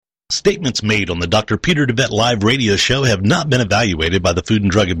Statements made on the Dr. Peter DeVette Live radio show have not been evaluated by the Food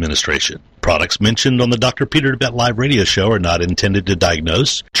and Drug Administration. Products mentioned on the Dr. Peter DeVette Live radio show are not intended to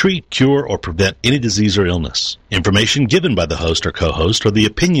diagnose, treat, cure, or prevent any disease or illness. Information given by the host or co-host are the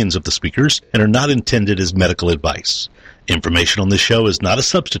opinions of the speakers and are not intended as medical advice. Information on this show is not a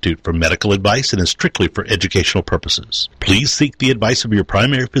substitute for medical advice and is strictly for educational purposes. Please seek the advice of your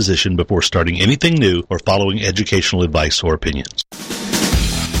primary physician before starting anything new or following educational advice or opinions.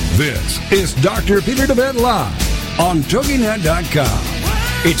 This is Dr. Peter DeVette Live on TogiNet.com.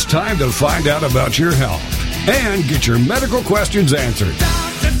 It's time to find out about your health and get your medical questions answered.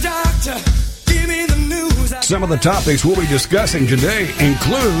 Doctor, give me the news. Some of the topics we'll be discussing today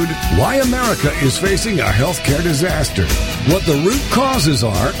include why America is facing a healthcare disaster, what the root causes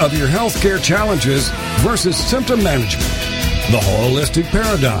are of your healthcare challenges versus symptom management, the holistic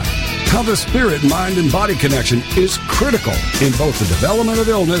paradigm, how the spirit, mind, and body connection is critical in both the development of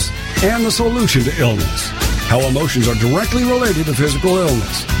illness and the solution to illness, how emotions are directly related to physical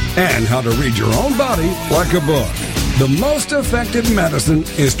illness, and how to read your own body like a book. The most effective medicine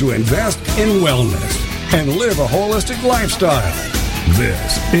is to invest in wellness and live a holistic lifestyle.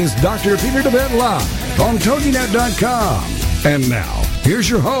 This is Dr. Peter DeVette Live on TogiNet.com. And now, here's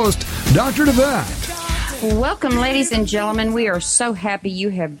your host, Dr. DeVette. Welcome, ladies and gentlemen. We are so happy you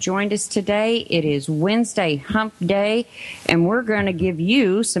have joined us today. It is Wednesday Hump Day, and we're going to give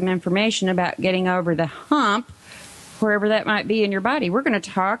you some information about getting over the hump, wherever that might be in your body. We're going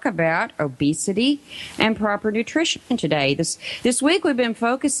to talk about obesity and proper nutrition today. This week we've been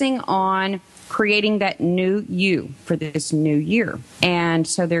focusing on creating that new you for this new year, and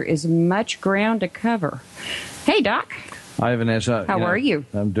so there is much ground to cover. Hey, Doc. Hi, Vanessa. How are you?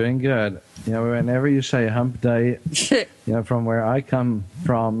 I'm doing good. You know, whenever you say hump day, from where I come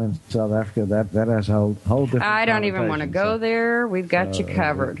from in South Africa, that has a whole different I don't even want to go there. We've got you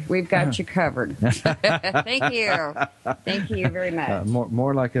covered. We've got you covered. Thank you. Thank you very much.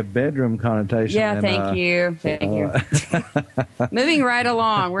 More like a bedroom connotation. Yeah, thank you. Thank you. Moving right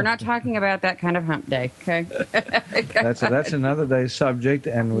along. We're not talking about that kind of hump day, okay? That's another day's subject,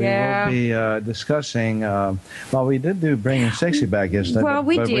 and we will be discussing, we did do Bringing Sexy back yesterday. Well,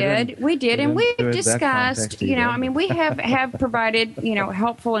 we did. And we've discussed, we have provided,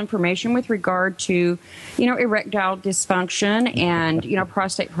 helpful information with regard to, erectile dysfunction and,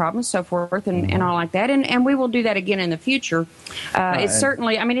 prostate problems, so forth, and all like that. And we will do that again in the future. It's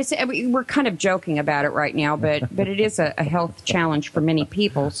certainly, we're kind of joking about it right now, but it is a health challenge for many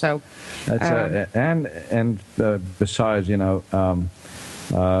people. So, and besides,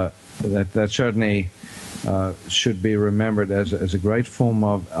 that certainly should be remembered as a great form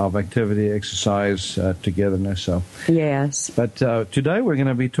of activity, exercise, togetherness. So yes. But today we're going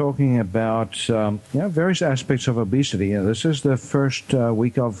to be talking about various aspects of obesity. This is the first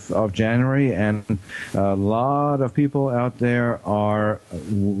week of January, and a lot of people out there are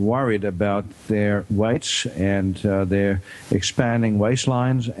worried about their weights and their expanding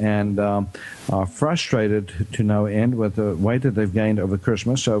waistlines, and are frustrated to no end with the weight that they've gained over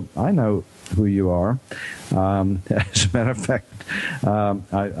Christmas. So I know who you are. As a matter of fact,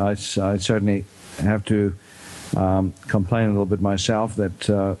 I certainly have to complain a little bit myself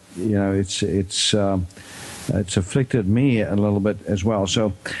that it's afflicted me a little bit as well.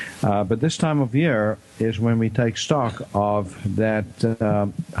 So, but this time of year is when we take stock of that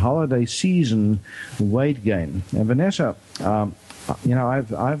holiday season weight gain. And Vanessa,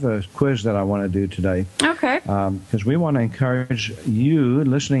 I've a quiz that I want to do today. Okay. Because we want to encourage you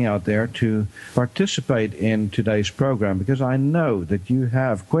listening out there to participate in today's program, because I know that you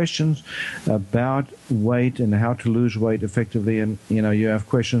have questions about weight and how to lose weight effectively, and you have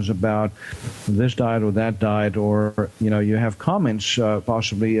questions about this diet or that diet, or you have comments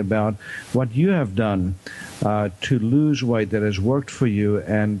possibly about what you have done to lose weight that has worked for you,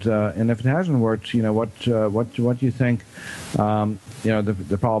 and if it hasn't worked, what you think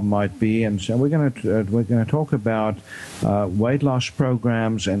the problem might be. And so we're going to talk about weight loss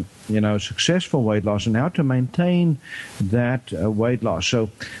programs and successful weight loss and how to maintain that weight loss. So,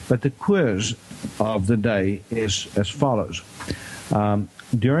 but the quiz of the day is as follows.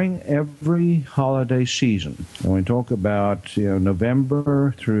 During every holiday season, and we talk about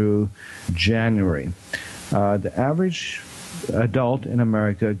November through January, the average adult in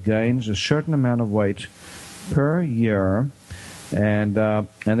America gains a certain amount of weight per year, and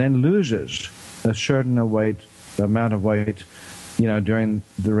then loses a certain amount of weight, during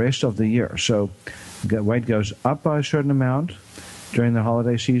the rest of the year. So, weight goes up by a certain amount during the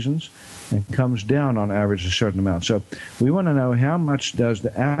holiday seasons, and comes down on average a certain amount. So, we want to know how much does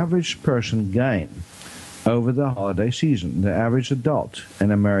the average person gain over the holiday season, the average adult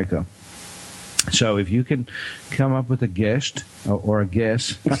in America. So if you can come up with a guest or a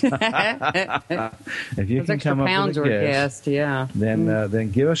guess, if you can come up with a guess,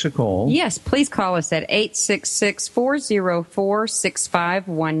 then give us a call. Yes, please call us at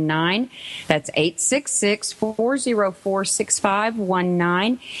 866-404-6519. That's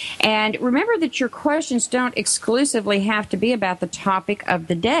 866-404-6519. And remember that your questions don't exclusively have to be about the topic of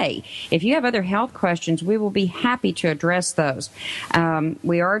the day. If you have other health questions, we will be happy to address those.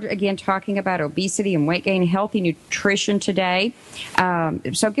 We are, again, talking about obesity and weight gain, healthy nutrition today.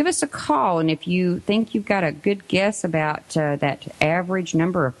 So give us a call, and if you think you've got a good guess about that average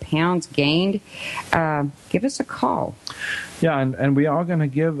number of pounds gained, give us a call. Yeah, and we are going to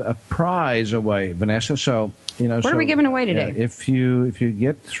give a prize away, Vanessa. So, what are we giving away today? Yeah, if you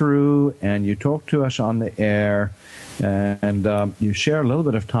get through and you talk to us on the air, and you share a little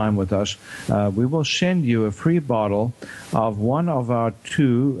bit of time with us, we will send you a free bottle of one of our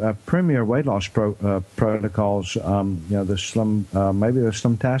two premier weight loss protocols. The Slim, maybe the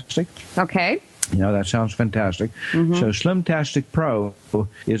Slimtastic. Okay. That sounds fantastic. Mm-hmm. So Slimtastic Pro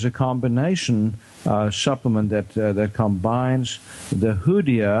is a combination supplement that combines the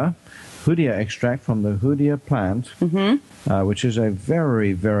Hoodia extract from the Hoodia plant, which is a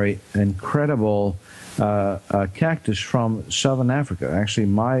very, very incredible cactus from southern Africa. Actually,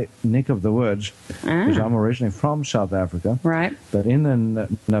 my neck of the woods, because I'm originally from South Africa. Right. But in the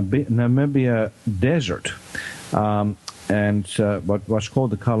Namibia desert, and what's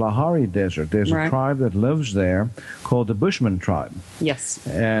called the Kalahari Desert, there's a tribe that lives there called the Bushman tribe. Yes.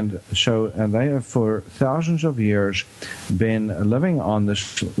 And they have for thousands of years been living on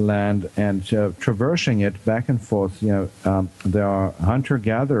this land and traversing it back and forth. There are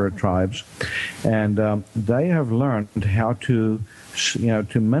hunter-gatherer tribes, and they have learned how to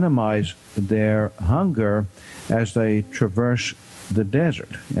minimize their hunger as they traverse the desert,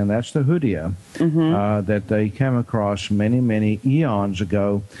 and that's the Hoodia that they came across many, many eons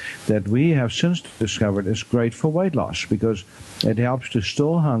ago, that we have since discovered is great for weight loss because it helps to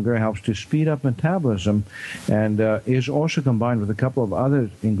still hunger, helps to speed up metabolism, and is also combined with a couple of other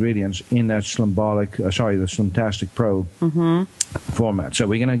ingredients in that the Slimtastic Pro format. So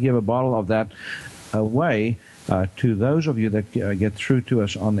we're going to give a bottle of that away to those of you that get through to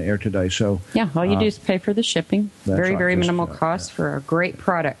us on the air today. So all you do is pay for the shipping. Very, very minimal cost for a great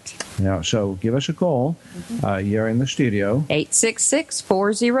product. Yeah, so give us a call here in the studio.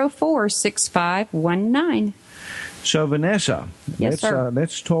 866-404-6519. So Vanessa,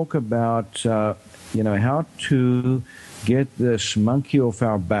 let's talk about how to get this monkey off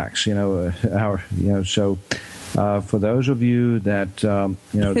our backs. For those of you that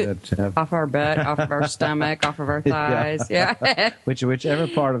that have off our butt, off of our stomach, off of our thighs, whichever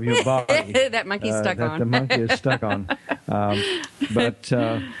part of your body that monkey's stuck on. The monkey is stuck on. But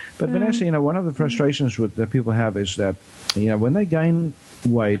Vanessa, one of the frustrations that people have is that when they gain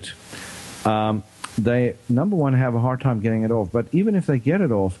weight, they, number one, have a hard time getting it off. But even if they get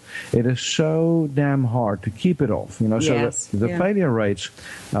it off, it is so damn hard to keep it off. So the failure rates,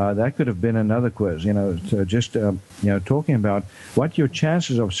 that could have been another quiz. Talking about what your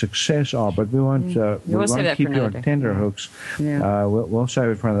chances of success are. But we won't. We won't keep you on tender hooks. Yeah. We'll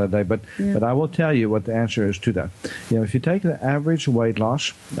save it for another day. But I will tell you what the answer is to that. If you take the average weight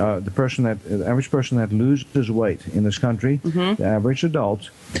loss, the average person that loses weight in this country, the average adult,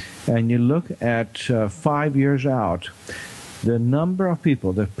 and you look at 5 years out, the number of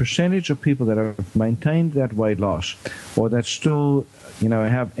people, the percentage of people that have maintained that weight loss or that still,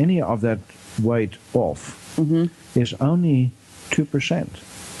 have any of that weight off is only 2%.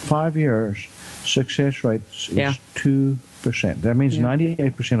 5 years, success rate is 2%. That means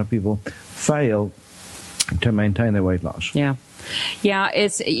 98% of people fail to maintain their weight loss. Yeah. Yeah,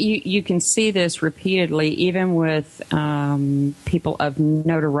 it's you can see this repeatedly, even with people of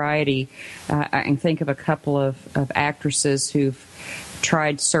notoriety. I can think of a couple of actresses who've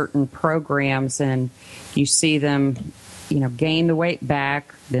tried certain programs, and you see them, gain the weight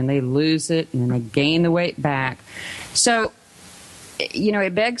back, then they lose it, and then they gain the weight back. So,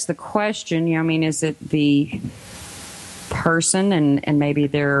 it begs the question, is it the person and maybe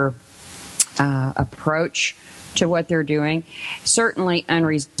their approach to what they're doing? Certainly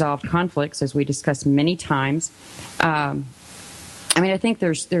unresolved conflicts, as we discussed many times. I think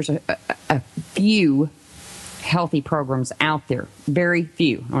there's a few healthy programs out there, very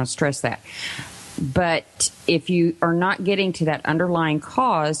few. I want to stress that. But if you are not getting to that underlying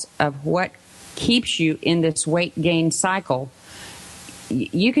cause of what keeps you in this weight gain cycle,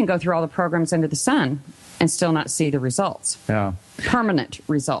 you can go through all the programs under the sun and still not see the results. Yeah. permanent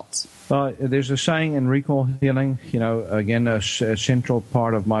results? There's a saying in recall healing, again, a central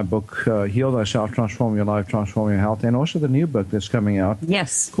part of my book, Heal Thyself, Transform Your Life, Transform Your Health, and also the new book that's coming out.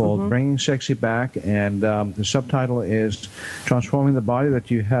 Yes. Called Bringing Sexy Back, and the subtitle is Transforming the Body That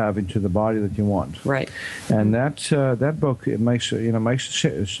You Have into the Body That You Want. Right. And that book, it makes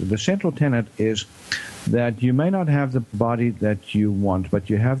the central tenet is that you may not have the body that you want, but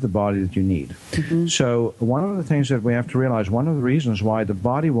you have the body that you need. So one of the things that we have to realize, one of the reasons why the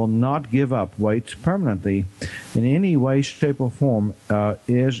body will not give up weight permanently in any way, shape, or form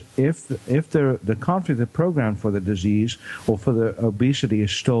is if the conflict, the program for the disease or for the obesity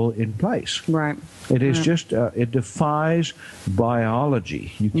is still in place. Right. It is just, it defies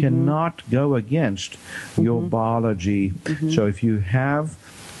biology. You cannot go against your biology. So if you have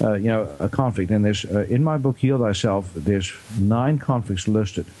a conflict, and there's in my book Heal Thyself, there's 9 conflicts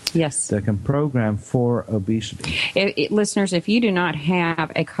listed. Yes. That can program for obesity. Listeners, if you do not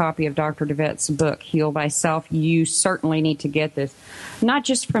have a copy of Dr. DeVette's book, Heal Thyself, you certainly need to get this. Not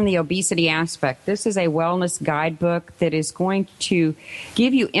just from the obesity aspect. This is a wellness guidebook that is going to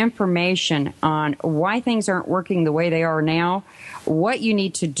give you information on why things aren't working the way they are now, what you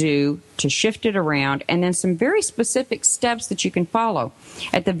need to do to shift it around, and then some very specific steps that you can follow.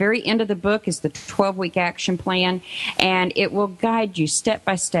 At the very end of the book is the 12-week action plan, and it will guide you step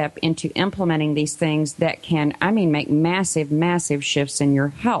by step into implementing these things that can, make massive, massive shifts in your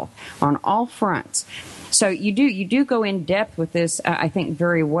health on all fronts. So you do go in depth with this, I think,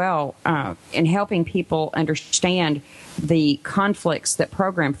 very well in helping people understand the conflicts that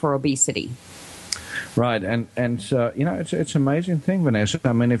program for obesity. Right, and it's an amazing thing, Vanessa.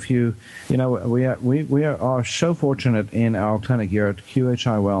 I mean, if we are so fortunate in our clinic here at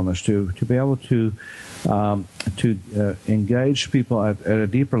QHI Wellness to be able to engage people at a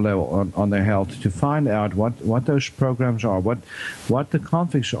deeper level on their health, to find out what those programs are, what the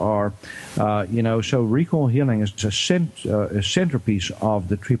conflicts are. So recall healing is a centerpiece of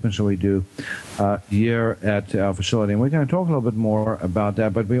the treatments that we do here at our facility. And we're going to talk a little bit more about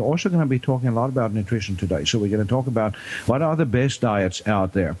that, but we're also going to be talking a lot about nutrition today. So we're going to talk about what are the best diets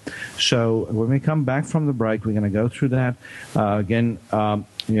out there. So when we come back from the break, we're going to go through that.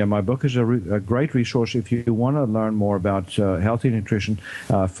 My book is a great resource if you want to learn more about healthy nutrition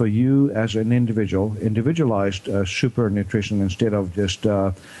for you as an individual, individualized super nutrition instead of just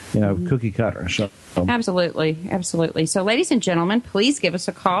cookie cutter. So. Absolutely. So, ladies and gentlemen, please give us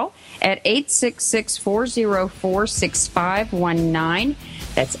a call at 866-404-6519.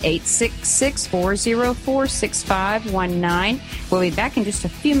 That's 866-404-6519. We'll be back in just a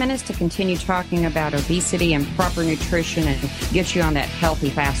few minutes to continue talking about obesity and proper nutrition and get you on that healthy,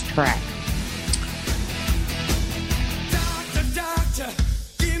 fast track. Doctor,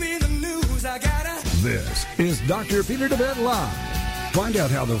 give me the news. I gotta. This is Dr. Peter DeVette Live. Find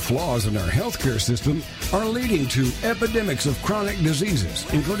out how the flaws in our healthcare system are leading to epidemics of chronic diseases,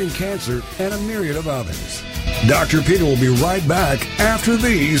 including cancer and a myriad of others. Dr. Peter will be right back after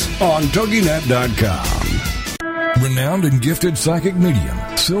these on TogiNet.com. Renowned and gifted psychic medium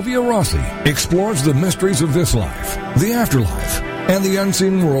Sylvia Rossi explores the mysteries of this life, the afterlife, and the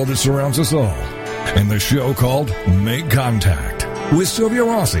unseen world that surrounds us all in the show called Make Contact with Sylvia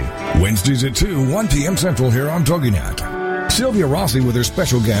Rossi, Wednesdays at 1 p.m. Central here on TogiNet. Sylvia Rossi, with her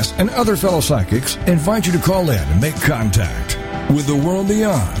special guests and other fellow psychics, invite you to call in and make contact with the world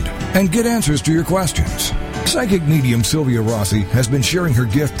beyond and get answers to your questions. Psychic medium Sylvia Rossi has been sharing her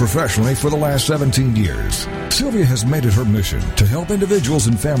gift professionally for the last 17 years. Sylvia has made it her mission to help individuals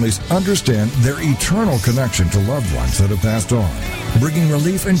and families understand their eternal connection to loved ones that have passed on, bringing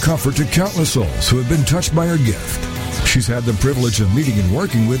relief and comfort to countless souls who have been touched by her gift. She's had the privilege of meeting and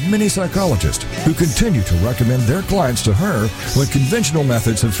working with many psychologists who continue to recommend their clients to her when conventional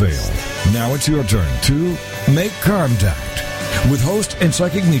methods have failed. Now it's your turn to make contact with host and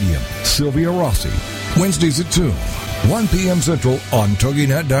psychic medium Sylvia Rossi. Wednesdays at 2, 1 p.m. Central on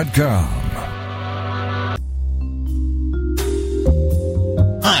TogiNet.com.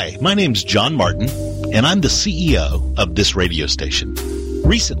 Hi, my name's John Martin, and I'm the CEO of this radio station.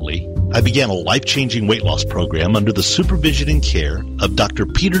 Recently, I began a life-changing weight loss program under the supervision and care of Dr.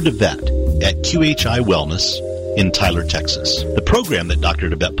 Peter DeVette at QHI Wellness in Tyler, Texas. The program that Dr.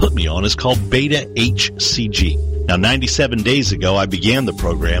 DeVette put me on is called Beta HCG. Now, 97 days ago, I began the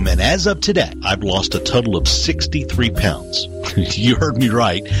program, and as of today, I've lost a total of 63 pounds. You heard me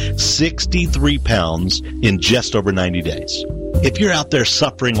right, 63 pounds in just over 90 days. If you're out there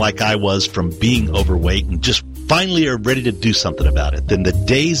suffering like I was from being overweight and just finally are ready to do something about it, then the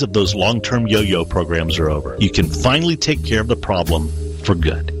days of those long-term yo-yo programs are over. You can finally take care of the problem for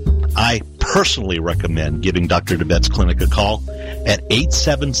good. I personally recommend giving Dr. DeBette's clinic a call at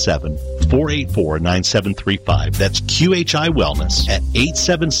 877-484-9735. That's QHI Wellness at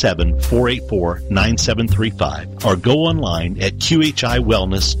 877-484-9735. Or go online at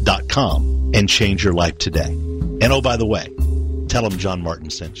QHIWellness.com and change your life today. And oh, by the way, tell them John Martin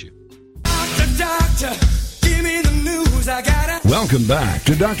sent you. Doctor, give me the news. I gotta. Welcome back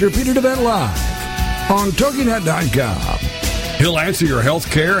to Dr. Peter DeBette Live on TogiNet.com. He'll answer your health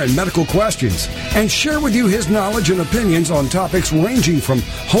care and medical questions and share with you his knowledge and opinions on topics ranging from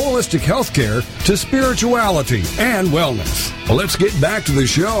holistic health care to spirituality and wellness. Well, let's get back to the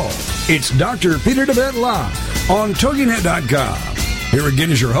show. It's Dr. Peter DeBette Live on TogiNet.com. Here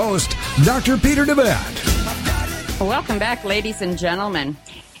again is your host, Dr. Peter DeBette. Welcome back, ladies and gentlemen.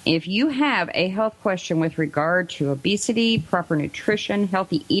 If you have a health question with regard to obesity, proper nutrition,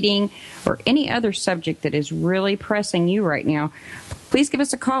 healthy eating, or any other subject that is really pressing you right now, please give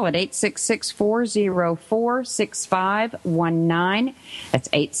us a call at 866-404-6519. That's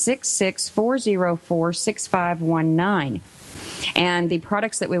 866-404-6519. And the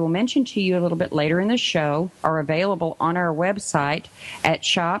products that we will mention to you a little bit later in the show are available on our website at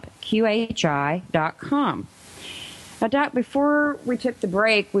shopqhi.com. Now, Doc, before we took the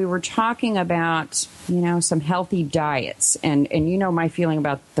break, we were talking about, some healthy diets. And you know my feeling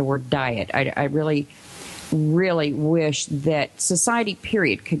about the word diet. I really, really wish that society,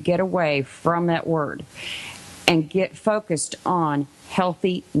 period, could get away from that word and get focused on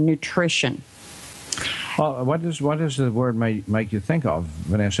healthy nutrition. Well, what does the word make you think of,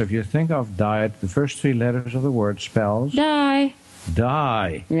 Vanessa? If you think of diet, the first three letters of the word spells...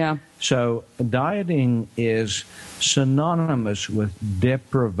 Die. Yeah. So dieting is synonymous with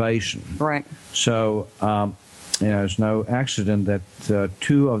deprivation. Right. So it's no accident that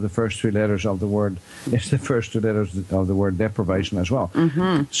two of the first three letters of the word is the first two letters of the word deprivation as well.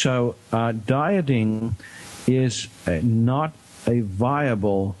 Mm-hmm. So dieting is not a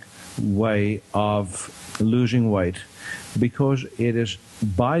viable way of losing weight because it is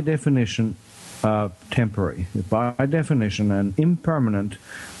by definition temporary, by definition, an impermanent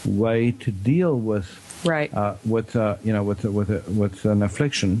way to deal with with an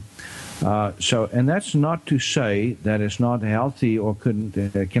affliction. And that's not to say that it's not healthy or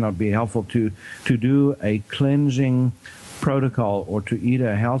cannot be helpful to do a cleansing protocol or to eat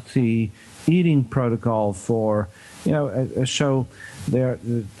a healthy eating protocol for so.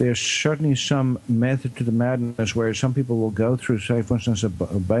 There's certainly some method to the madness where some people will go through, say, for instance, a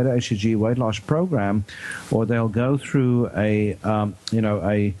beta-HCG weight loss program, or they'll go through a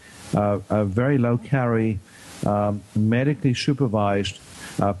very low-calorie, medically supervised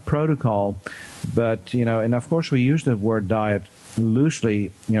protocol. But, and of course we use the word diet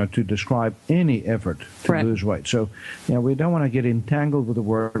loosely, to describe any effort to lose weight. So, we don't want to get entangled with the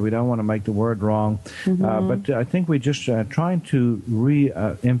word. We don't want to make the word wrong. Mm-hmm. But I think we're just trying to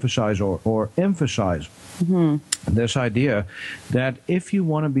re-emphasize or emphasize this idea that if you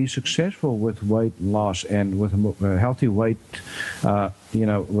want to be successful with weight loss and with a healthy weight,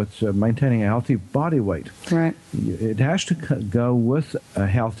 with maintaining a healthy body weight, right, it has to go with a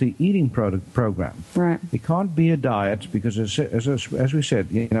healthy eating program. Right. It can't be a diet because, as we said,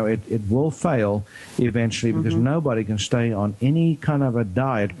 it will fail eventually because nobody can stay on any kind of a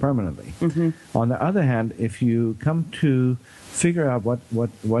diet permanently. Mm-hmm. On the other hand, if you come to figure out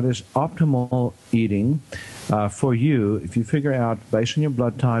what is optimal eating for you, if you figure out based on your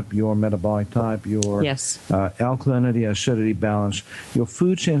blood type, your metabolic type, your alkalinity, acidity balance, your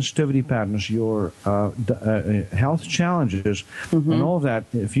food sensitivity patterns, your health challenges, and all that,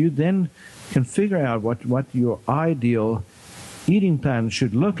 if you then can figure out what your ideal eating plan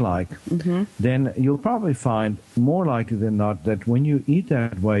should look like, then you'll probably find more likely than not that when you eat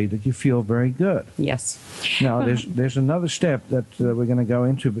that way that you feel very good. Yes. Now, there's another step that we're going to go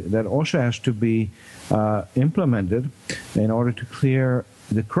into that also has to be implemented in order to clear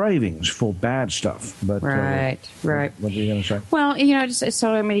the cravings for bad stuff. But right. What are you going to say? Well, just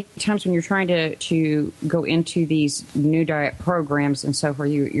so many times when you're trying to go into these new diet programs and so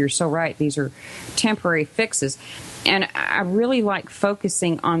forth, you're so right. These are temporary fixes. And I really like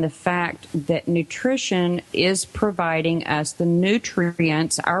focusing on the fact that nutrition is providing us the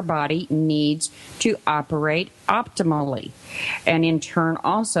nutrients our body needs to operate optimally, and in turn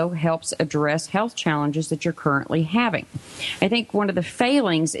also helps address health challenges that you're currently having. I think one of the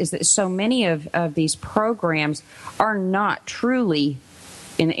failings is that so many of these programs are not truly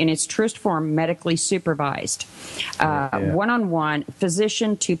in its truest form, medically supervised, one-on-one,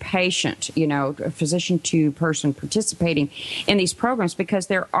 physician to patient, physician to person participating in these programs, because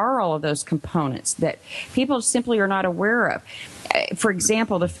there are all of those components that people simply are not aware of. For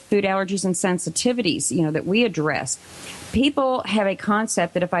example, the food allergies and sensitivities, that we address. People have a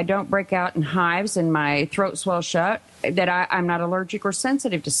concept that if I don't break out in hives and my throat swells shut, that I'm not allergic or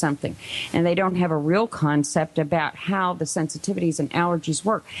sensitive to something. And they don't have a real concept about how the sensitivities and allergies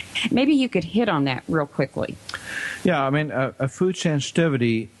work. Maybe you could hit on that real quickly. Yeah, I mean, a food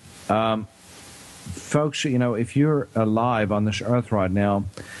sensitivity, folks, if you're alive on this earth right now,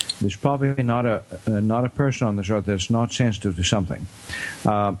 there's probably not a person on this earth that's not sensitive to something.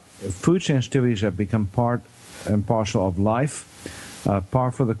 Food sensitivities have become part and parcel of life,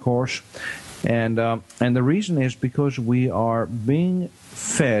 par for the course, and the reason is because we are being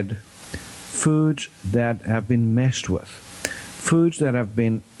fed foods that have been messed with, foods that have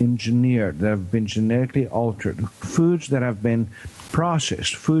been engineered, that have been genetically altered, foods that have been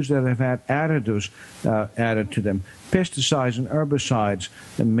processed, foods that have had additives added to them, pesticides and herbicides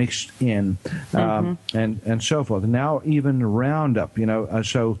mixed in, and so forth. Now even Roundup,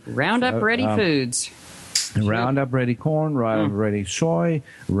 Roundup ready foods. Roundup ready corn, Roundup ready soy,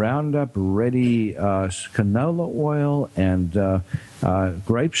 Roundup ready canola oil, and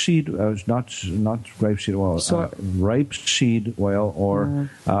grapeseed, not grapeseed oil, rapeseed oil or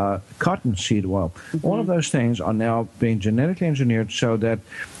cottonseed oil. All of those things are now being genetically engineered so that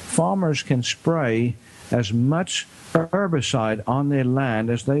farmers can spray as much herbicide on their land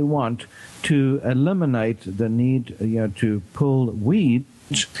as they want to eliminate the need to pull weeds.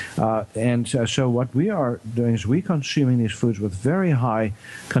 So what we are doing is we're consuming these foods with very high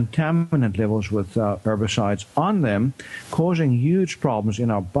contaminant levels with herbicides on them, causing huge problems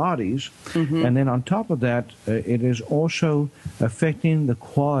in our bodies. And then on top of that, it is also affecting the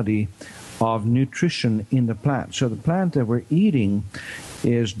quality of nutrition in the plant. So the plant that we're eating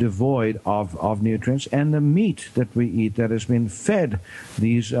is devoid of nutrients, and the meat that we eat that has been fed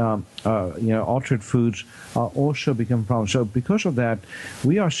these altered foods also become problems. So because of that,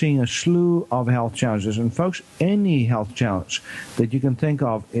 we are seeing a slew of health challenges. And folks, any health challenge that you can think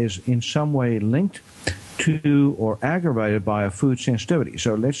of is in some way linked to or aggravated by a food sensitivity.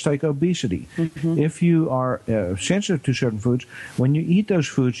 So let's take obesity. If you are sensitive to certain foods, when you eat those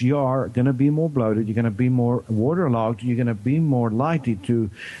foods, you are going to be more bloated, you're going to be more waterlogged, you're going to be more likely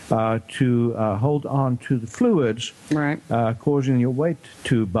to hold on to the fluids, causing your weight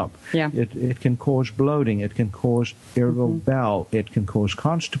to bump. It can cause bloating, it can cause irritable bowel, it can cause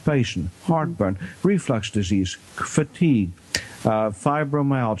constipation, heartburn, reflux disease, fatigue,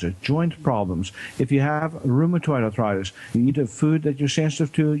 fibromyalgia, joint problems. If you have rheumatoid arthritis, you eat a food that you're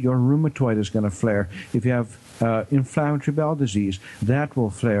sensitive to, your rheumatoid is going to flare. If you have inflammatory bowel disease, that will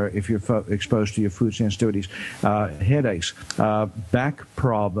flare if you're exposed to your food sensitivities. Headaches, back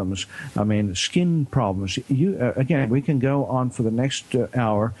problems, skin problems. Again, we can go on for the next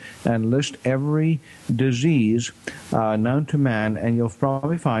hour and list every disease known to man, and you'll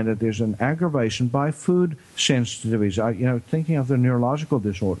probably find that there's an aggravation by food sensitivities. Thinking of the neurological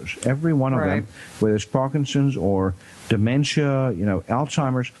disorders, every one of them, whether it's Parkinson's or dementia,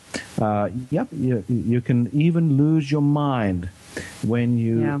 Alzheimer's, you can even lose your mind when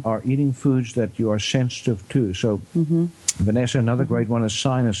you are eating foods that you are sensitive to. So, Vanessa, another great one is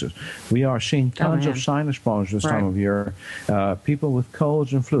sinuses. We are seeing tons of sinus problems this time of year. People with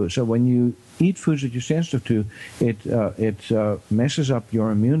colds and flu. So when you eat foods that you're sensitive to, it messes up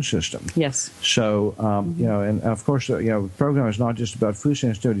your immune system. Yes. So, and of course, the program is not just about food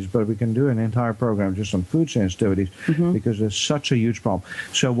sensitivities, but we can do an entire program just on food sensitivities because it's such a huge problem.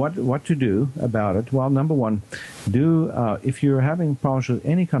 So what to do about it? Well, number one, if you're having problems with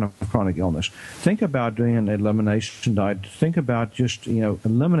any kind of chronic illness, think about doing an elimination diet. Think about just,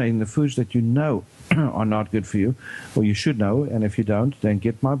 eliminating the foods that you know are not good for you, or you should know, and if you don't, then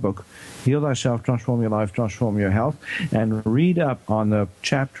get my book, Heal Thyself, Transform Your Life, Transform Your Health, and read up on the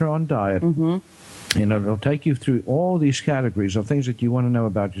chapter on diet. It'll take you through all these categories of things that you want to know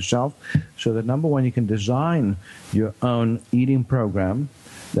about yourself, so that, number one, you can design your own eating program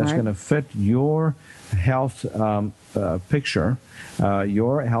that's going to fit your health picture,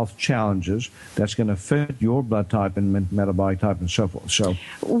 your health challenges, that's going to fit your blood type and metabolic type and so forth. So,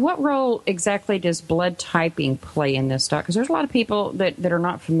 what role exactly does blood typing play in this, Doc? Because there's a lot of people that are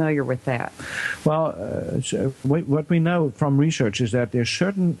not familiar with that. Well, what we know from research is that there's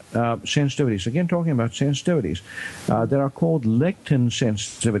certain sensitivities, again talking about sensitivities, that are called lectin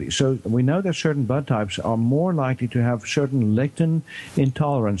sensitivities. So we know that certain blood types are more likely to have certain lectin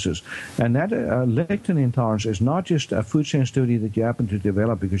intolerances intolerances. And that lectin intolerance is not just a food sensitivity that you happen to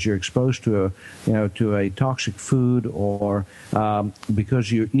develop because you're exposed to a toxic food or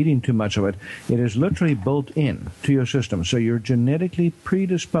because you're eating too much of it. It is literally built in to your system. So you're genetically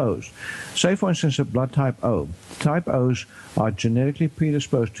predisposed. Say, for instance, a blood type O. Type O's are genetically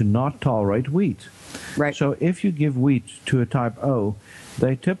predisposed to not tolerate wheat. Right. So if you give wheat to a type O,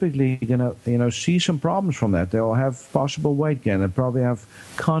 they typically going to see some problems from that. They'll have possible weight gain. They'll probably have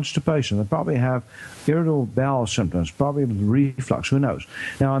constipation. They'll probably have irritable bowel symptoms, probably reflux. Who knows?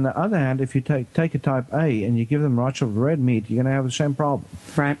 Now, on the other hand, if you take a type A and you give them lots of red meat, you're going to have the same problem.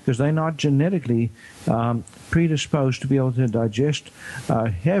 Right. Because they're not genetically predisposed to be able to digest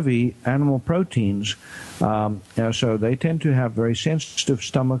heavy animal proteins. So they tend to have very sensitive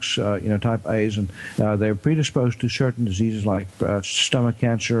stomachs, type A's, and they're predisposed to certain diseases like stomach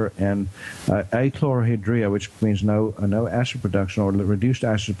cancer and achlorhydria, which means no acid production or reduced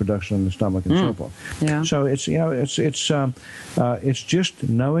acid production in the stomach and so forth. Yeah. So it's just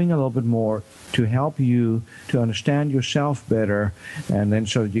knowing a little bit more to help you to understand yourself better, and then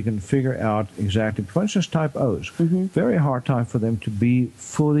so that you can figure out exactly. For instance, type O's, very hard time for them to be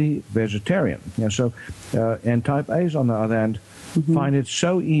fully vegetarian. And type A's, on the other hand, find it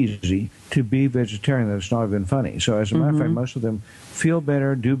so easy to be vegetarian that it's not even funny. So as a matter of fact, most of them feel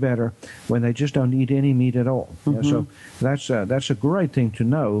better, do better when they just don't eat any meat at all. So that's a great thing to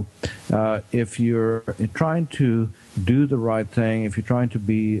know if you're trying to do the right thing, if you're trying to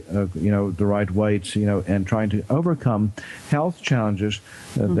be the right weights, and trying to overcome health challenges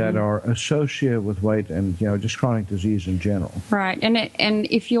that are associated with weight and just chronic disease in general. Right, and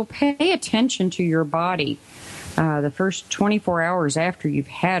if you'll pay attention to your body the first 24 hours after you've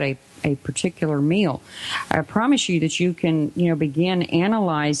had a particular meal, I promise you that you can begin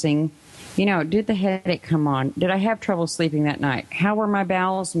analyzing. Did the headache come on? Did I have trouble sleeping that night? How were my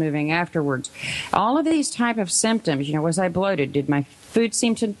bowels moving afterwards? All of these type of symptoms, was I bloated? Did my food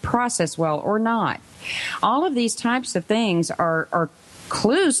seem to process well or not? All of these types of things are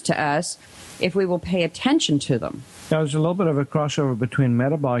clues to us if we will pay attention to them. Now, there's a little bit of a crossover between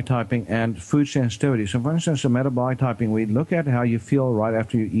metabolic typing and food sensitivity. So, for instance, in metabolic typing, we look at how you feel right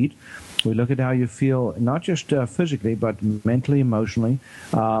after you eat. We look at how you feel, not just physically, but mentally, emotionally,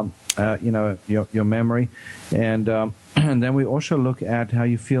 your memory. And then we also look at how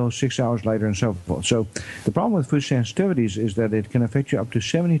you feel 6 hours later and so forth. So the problem with food sensitivities is that it can affect you up to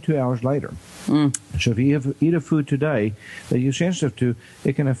 72 hours later. So if you eat a food today that you're sensitive to,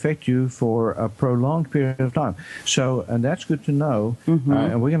 it can affect you for a prolonged period of time. So, and that's good to know.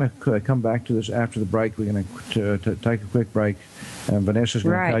 And we're going to come back to this after the break. We're going to take a quick break. And Vanessa's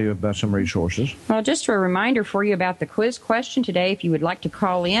going to tell you about some resources. Well, just a reminder for you about the quiz question today. If you would like to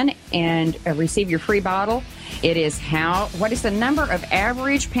call in and receive your free bottle, it is what is the number of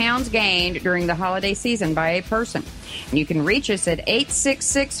average pounds gained during the holiday season by a person? And you can reach us at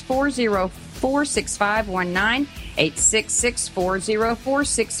 866-404-6519,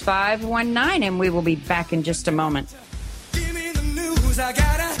 866-404-6519, and we will be back in just a moment. Give me the news, I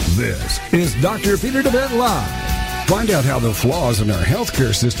gotta. This is Dr. Peter DeVette Live. Find out how the flaws in our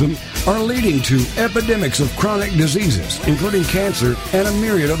healthcare system are leading to epidemics of chronic diseases, including cancer and a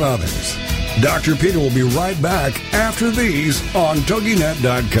myriad of others. Dr. Peter will be right back after these on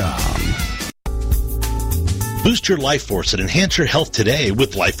TogiNet.com. Boost your life force and enhance your health today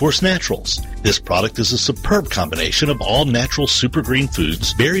with Life Force Naturals. This product is a superb combination of all natural super green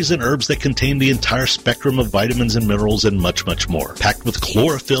foods, berries, and herbs that contain the entire spectrum of vitamins and minerals and much, much more. Packed with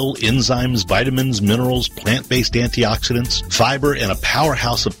chlorophyll, enzymes, vitamins, minerals, plant-based antioxidants, fiber, and a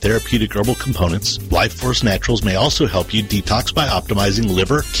powerhouse of therapeutic herbal components, Life Force Naturals may also help you detox by optimizing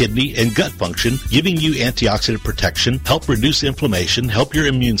liver, kidney, and gut function, giving you antioxidant protection, help reduce inflammation, help your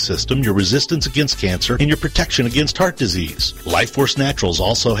immune system, your resistance against cancer, and your protection against heart disease. Life Force Naturals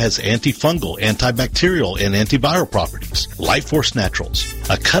also has antifungal, antibacterial, and antiviral properties. Life Force Naturals,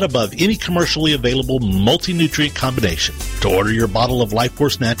 a cut above any commercially available multi-nutrient combination. To order your bottle of Life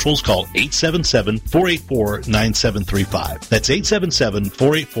Force Naturals, call 877-484-9735. That's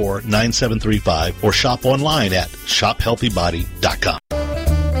 877-484-9735, or shop online at shophealthybody.com.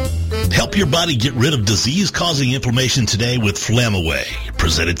 Help your body get rid of disease-causing inflammation today with Flamaway.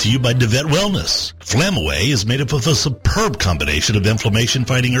 Presented to you by DeVette Wellness. Flamaway is made up of a superb combination of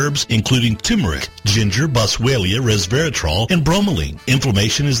inflammation-fighting herbs, including turmeric, ginger, boswellia, resveratrol, and bromelain.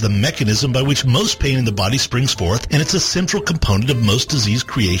 Inflammation is the mechanism by which most pain in the body springs forth, and it's a central component of most disease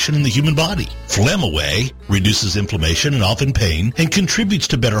creation in the human body. Flamaway reduces inflammation and often pain, and contributes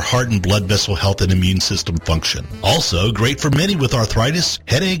to better heart and blood vessel health and immune system function. Also, great for many with arthritis,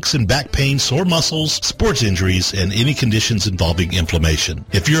 headaches, and back pain pain, sore muscles, sports injuries, and any conditions involving inflammation.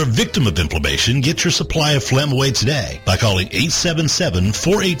 If you're a victim of inflammation, get your supply of Phlegm away today by calling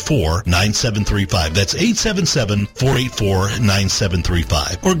 877-484-9735. That's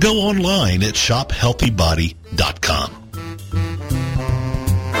 877-484-9735. Or go online at shophealthybody.com.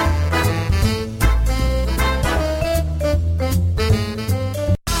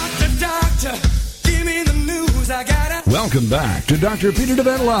 Welcome back to Dr. Peter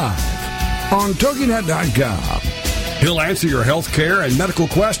DeVette Live on TogiNet.com. He'll answer your health care and medical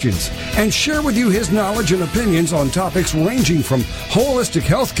questions and share with you his knowledge and opinions on topics ranging from holistic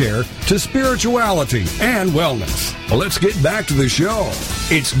health care to spirituality and wellness. Well, let's get back to the show.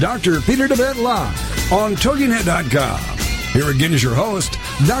 It's Dr. Peter DeVette Live on TogiNet.com. Here again is your host,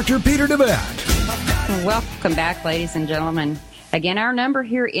 Dr. Peter DeVette. Welcome back, ladies and gentlemen. Again, our number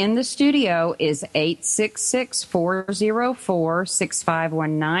here in the studio is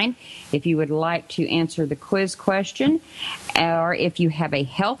 866-404-6519. If you would like to answer the quiz question, or if you have a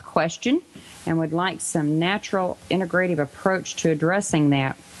health question and would like some natural integrative approach to addressing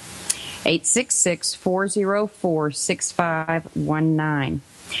that, 866-404-6519.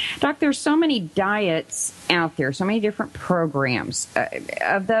 Doc, there's so many diets out there, so many different programs.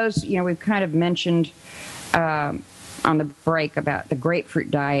 Of those, we've kind of mentioned on the break about the grapefruit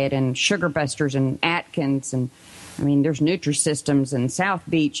diet and Sugar Busters and Atkins, and there's Nutrisystems and South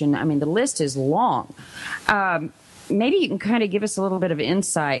Beach, and the list is long. Maybe you can kind of give us a little bit of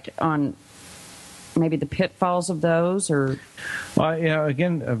insight on maybe the pitfalls of those, or. Well,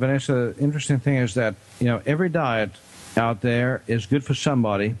 again, Vanessa, the interesting thing is that every diet out there is good for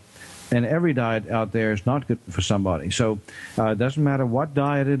somebody, and every diet out there is not good for somebody. So it doesn't matter what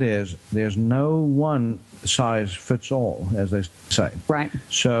diet it is. There's no one size fits all, as they say. Right.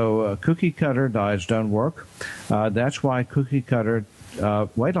 So cookie cutter diets don't work. That's why cookie cutter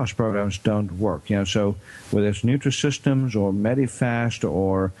weight loss programs don't work. So whether it's Nutrisystems or Medifast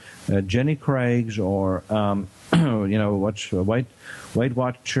or Jenny Craig's or what's Weight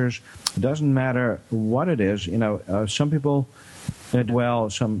Watchers, it doesn't matter what it is. Some people did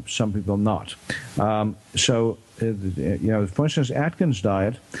well, some people not. For instance, Atkins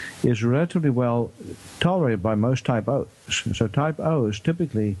diet is relatively well tolerated by most type O's. So type O's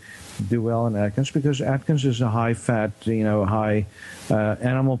typically do well in Atkins because Atkins is a high-fat, high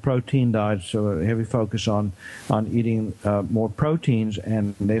animal protein diet, so a heavy focus on eating more proteins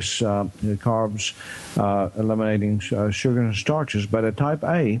and less carbs, eliminating sugar and starches. But a type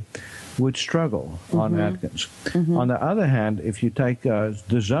A would struggle on Atkins. On the other hand, if you take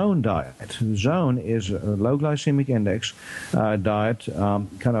the Zone diet, Zone is a low glycemic index diet,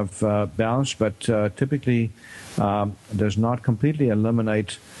 kind of balanced, but typically does not completely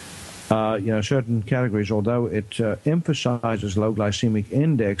eliminate certain categories, although it emphasizes low glycemic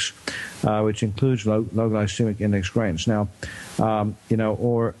index, which includes low glycemic index grains. Now,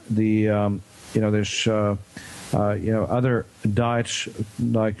 there's other diets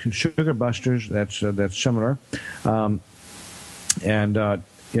like Sugar Busters. That's similar,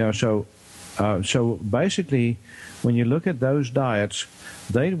 so basically, when you look at those diets,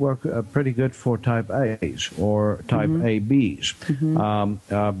 they work pretty good for type A's or type ABs,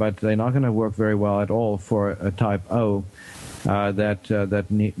 but they're not going to work very well at all for a type O. That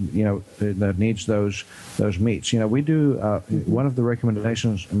needs those meats. We do one of the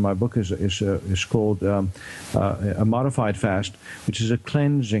recommendations in my book is called a modified fast, which is a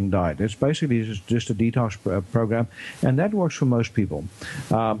cleansing diet. It's basically just a detox program, and that works for most people.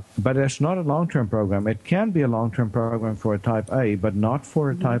 But it's not a long-term program. It can be a long-term program for a type A, but not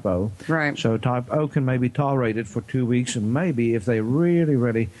for a type O. Right. So type O can maybe tolerate it for 2 weeks, and maybe if they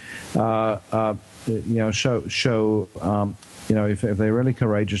really if they're really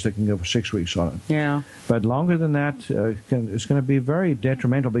courageous, they can go for 6 weeks on it. Yeah. But longer than that, it's going to be very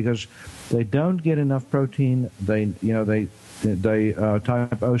detrimental because they don't get enough protein. They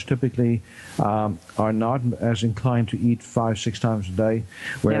type O's typically are not as inclined to eat 5-6 times a day,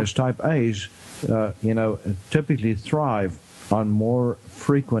 whereas type A's, typically thrive on more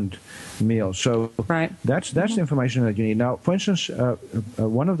frequent meals. So that's the information that you need. Now, for instance,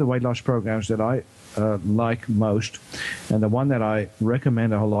 one of the weight loss programs that I like most, and the one that I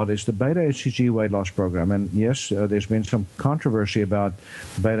recommend a whole lot, is the beta-HCG weight loss program. And yes, there's been some controversy about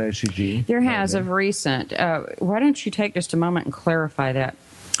beta-HCG. There has of recent. Why don't you take just a moment and clarify that?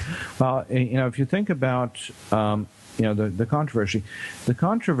 Well, if you think about the controversy. The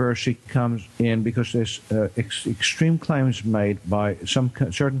controversy comes in because there's extreme claims made by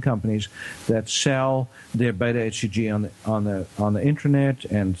certain companies that sell their beta HCG on the internet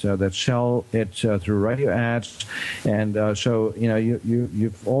and that sell it through radio ads, and so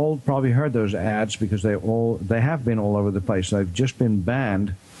you've all probably heard those ads because they have been all over the place. They've just been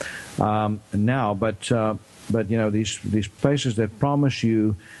banned now, but these places that promise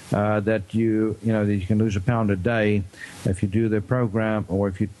you that you can lose a pound a day if you do their program or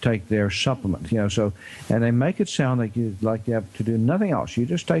if you take their supplement, and they make it sound like you have to do nothing else. You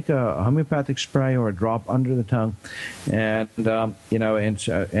just take a homeopathic spray or a drop under the tongue, and when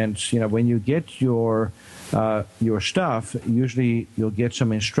you get your stuff, usually you'll get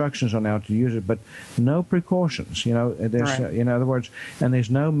some instructions on how to use it, but no precautions. There's right. In other words, and there's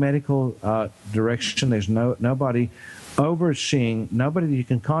no medical direction. There's nobody overseeing, nobody that you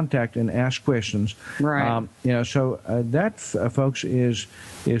can contact and ask questions. Right. That, folks, is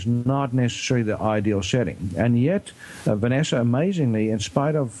not necessarily the ideal setting. And yet, Vanessa, amazingly, in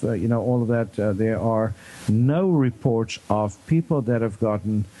spite of all of that, there are no reports of people that have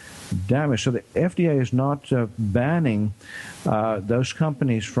gotten damage. So the FDA is not banning those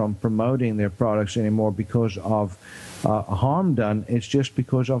companies from promoting their products anymore because of harm done. It's just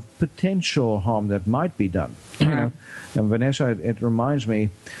because of potential harm that might be done. And Vanessa, it reminds me,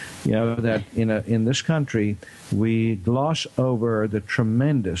 that in this country we gloss over the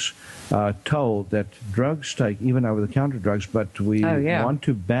tremendous toll that drugs take, even over-the-counter drugs, but we want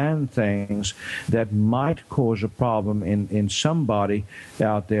to ban things that might cause a problem in somebody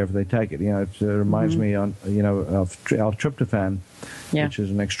out there if they take it. It reminds me of L-tryptophan, which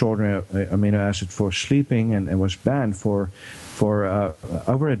is an extraordinary amino acid for sleeping, and was banned for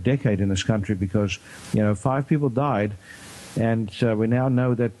over a decade in this country because 5 people died. And we now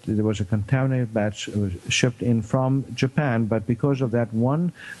know that there was a contaminated batch shipped in from Japan, but because of that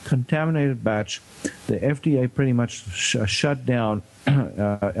one contaminated batch, the FDA pretty much shut down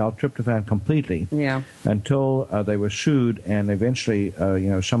L-tryptophan completely until they were sued, and eventually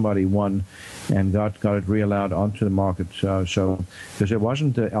somebody won and got it reallowed onto the market. So because it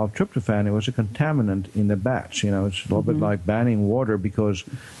wasn't the L-tryptophan, it was a contaminant in the batch. It's a little bit like banning water because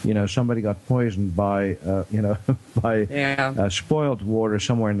somebody got poisoned by spoiled water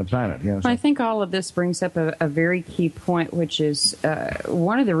somewhere in the planet. I think all of this brings up a very key point, which is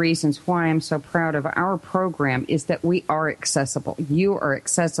one of the reasons why I'm so proud of our program is that we are accessible. You are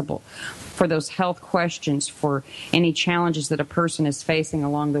accessible for those health questions, for any challenges that a person is facing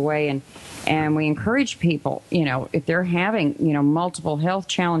along the way, and we encourage people, if they're having, multiple health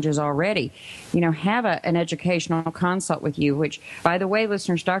challenges already, have an educational consult with you, which, by the way,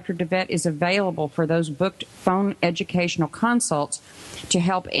 listeners, Dr. DeVette is available for those booked phone educational consults to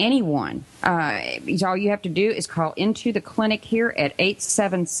help anyone. All you have to do is call into the clinic here at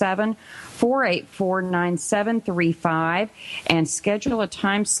 877-484-9735 and schedule a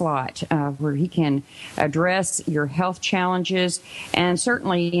time slot where he can address your health challenges and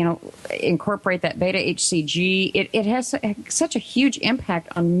certainly, incorporate that beta HCG. It has such a huge impact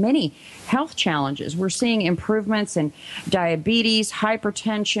on many health challenges. We're seeing improvements in diabetes,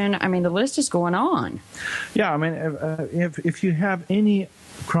 hypertension. I mean, the list is going on. Yeah, I mean, if you have any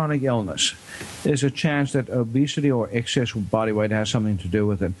chronic illness, there's a chance that obesity or excess body weight has something to do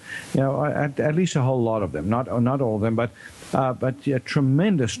with it. At least a whole lot of them, not all of them, but a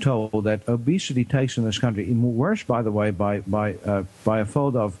tremendous toll that obesity takes in this country. Worse, by the way, by a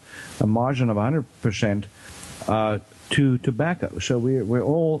fold of a margin of 100%. To tobacco. So we're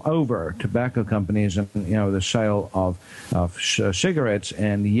all over tobacco companies and the sale of cigarettes,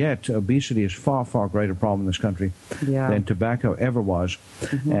 and yet obesity is far greater problem in this country than tobacco ever was.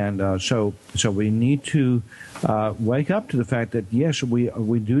 And so we need to wake up to the fact that yes, we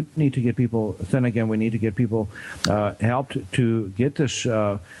do need to get people. Then again, we need to get people helped to get this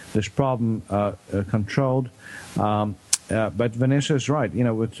problem controlled. But Vanessa is right.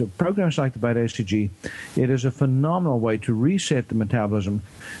 With programs like the beta HCG, it is a phenomenal way to reset the metabolism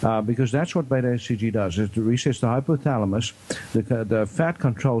because that's what beta HCG does. It resets the hypothalamus, the fat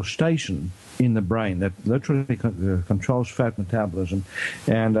control station in the brain that literally controls fat metabolism.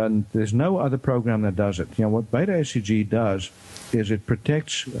 And there's no other program that does it. What beta HCG does is it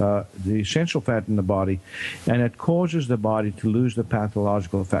protects the essential fat in the body, and it causes the body to lose the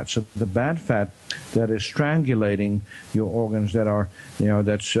pathological fat. So the bad fat that is strangulating your organs, that are,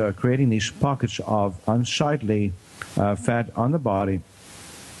 that's creating these pockets of unsightly fat on the body,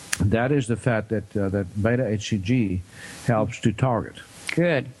 that is the fat that beta HCG helps to target.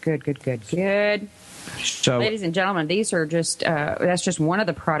 Good. So, ladies and gentlemen, these are just that's just one of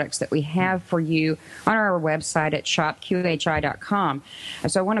the products that we have for you on our website at shopqhi.com.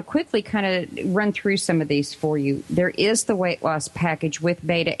 So I want to quickly kind of run through some of these for you. There is the weight loss package with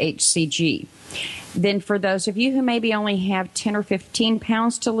beta HCG. Then for those of you who maybe only have 10 or 15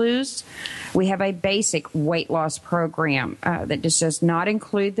 pounds to lose, we have a basic weight loss program that just does not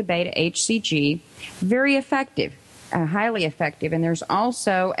include the beta HCG. Very effective. Highly effective. And there's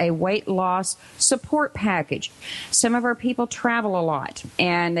also a weight loss support package. Some of our people travel a lot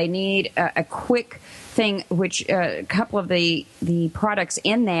and they need a quick thing, which a couple of the products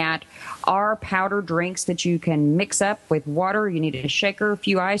in that are powder drinks that you can mix up with water. You need a shaker, a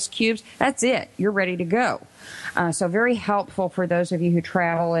few ice cubes. That's it. You're ready to go. So very helpful for those of you who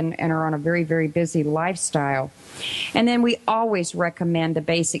travel and are on a very, very busy lifestyle. And then we always recommend the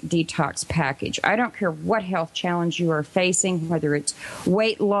basic detox package. I don't care what health challenge you are facing, whether it's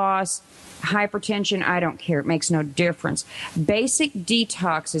weight loss, hypertension, I don't care. It makes no difference. Basic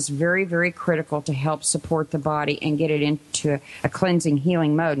detox is very, very critical to help support the body and get it into a cleansing,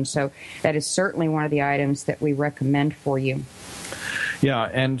 healing mode. And so that is certainly one of the items that we recommend for you. Yeah,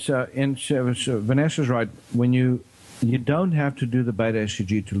 and Vanessa's right. When you don't have to do the beta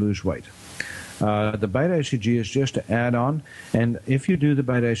HCG to lose weight. The beta HCG is just an add-on, and if you do the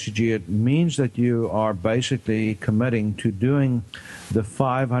beta HCG, it means that you are basically committing to doing the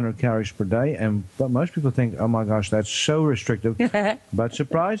 500 calories per day. But most people think, oh my gosh, that's so restrictive. But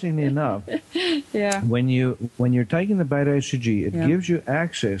surprisingly enough, when you're taking the beta HCG, it gives you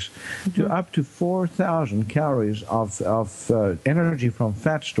access to up to 4,000 calories of energy from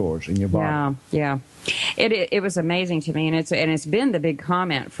fat stores in your body. Yeah. It was amazing to me, and it's been the big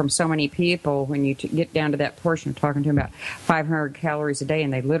comment from so many people when you get down to that portion of talking to them about 500 calories a day,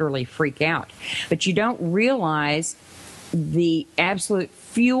 and they literally freak out. But you don't realize the absolute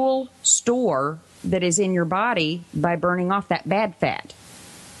fuel store that is in your body by burning off that bad fat.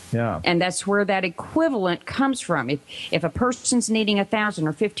 Yeah. And that's where that equivalent comes from. If a person's needing 1,000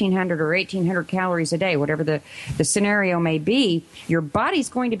 or 1,500 or 1,800 calories a day, whatever the scenario may be, your body's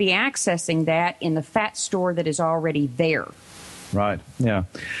going to be accessing that in the fat store that is already there. Right. Yeah.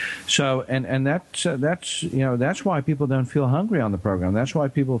 So and that's why people don't feel hungry on the program. That's why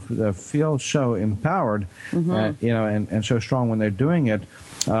people feel so empowered, and so strong when they're doing it.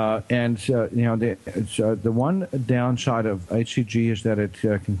 The one downside of HCG is that it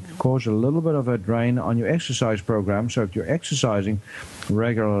can cause a little bit of a drain on your exercise program. So if you're exercising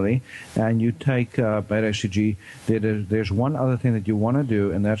regularly and you take beta HCG, there's one other thing that you want to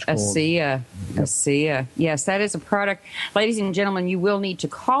do, and that's called ASEA. ASEA. Yes, that is a product. Ladies and gentlemen, you will need to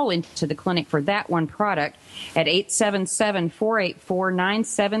call into the clinic for that one product at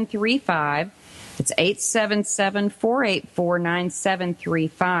 877-484-9735. It's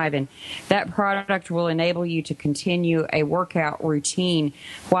 877-484-9735, and that product will enable you to continue a workout routine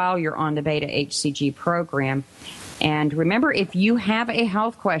while you're on the beta HCG program. And remember, if you have a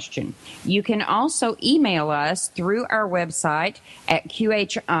health question, you can also email us through our website at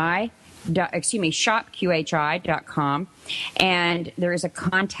shopqhi.com, and there is a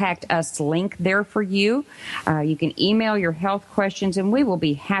contact us link there for you. You can email your health questions, and we will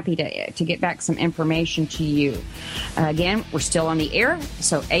be happy to get back some information to you. Again, we're still on the air,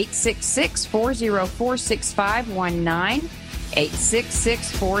 so 866-404-6519.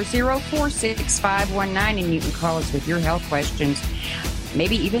 866-404-6519, and you can call us with your health questions,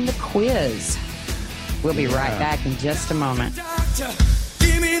 maybe even the quiz. We'll be right back in just a moment.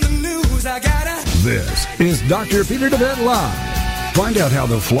 This is Dr. Peter DeVette Live. Find out how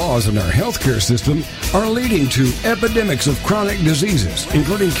the flaws in our healthcare system are leading to epidemics of chronic diseases,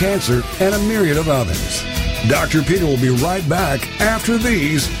 including cancer and a myriad of others. Dr. Peter will be right back after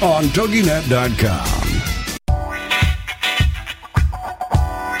these on TogiNet.com.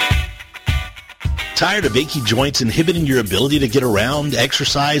 Tired of achy joints inhibiting your ability to get around,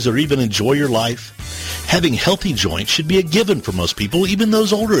 exercise, or even enjoy your life? Having healthy joints should be a given for most people, even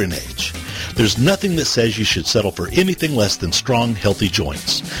those older in age. There's nothing that says you should settle for anything less than strong, healthy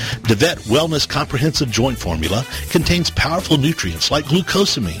joints. DeVette Wellness Comprehensive Joint Formula contains powerful nutrients like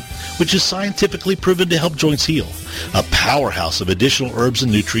glucosamine, which is scientifically proven to help joints heal. A powerhouse of additional herbs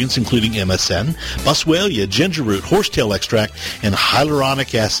and nutrients including MSM, boswellia, ginger root, horsetail extract, and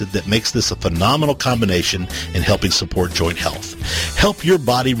hyaluronic acid that makes this a phenomenal combination in helping support joint health. Help your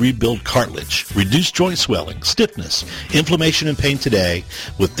body rebuild cartilage, reduce joint swelling, stiffness, inflammation, and pain today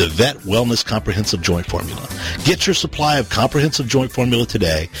with DeVette Wellness Comprehensive Joint Formula. Get your supply of Comprehensive Joint Formula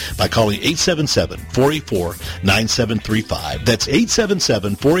today by calling 877-484-9735. That's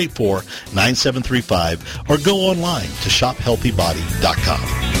 877-484-9735, or go online to shophealthybody.com.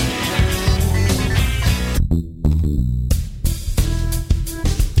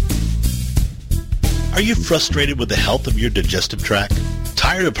 Are you frustrated with the health of your digestive tract?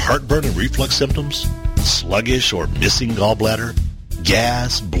 Tired of heartburn and reflux symptoms? Sluggish or missing gallbladder?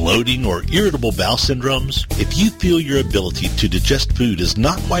 Gas, bloating, or irritable bowel syndromes? If you feel your ability to digest food is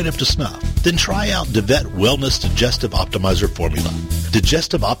not quite up to snuff, then try out DeVet Wellness Digestive Optimizer Formula.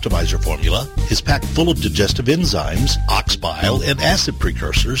 Digestive Optimizer Formula is packed full of digestive enzymes, ox bile, and acid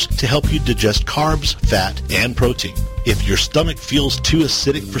precursors to help you digest carbs, fat, and protein. If your stomach feels too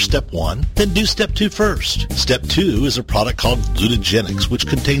acidic for step 1, then do step 2 first. Step 2 is a product called Glutagenics, which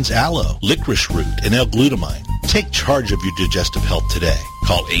contains aloe, licorice root, and L-glutamine. Take charge of your digestive health today.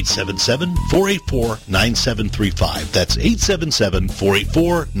 Call 877-484-9735. That's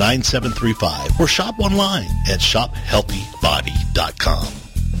 877-484-9735. Or shop online at shophealthybody.com.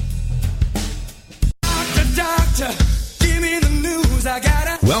 Doctor, give me the news. I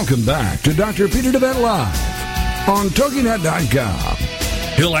gotta. Welcome back to Dr. Peter DeVet Live on TogiNet.com.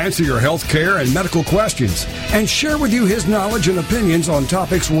 He'll answer your health care and medical questions and share with you his knowledge and opinions on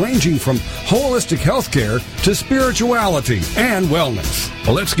topics ranging from holistic health care to spirituality and wellness.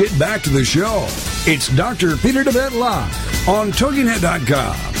 Well, let's get back to the show. It's Dr. Peter DeVet Live on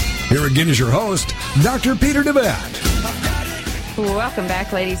TogiNet.com. Here again is your host, Dr. Peter DeVet. Welcome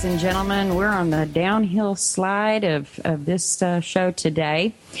back, ladies and gentlemen. We're on the downhill slide of this show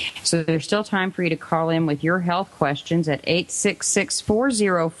today. So there's still time for you to call in with your health questions at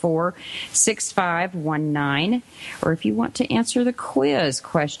 866-404-6519. Or if you want to answer the quiz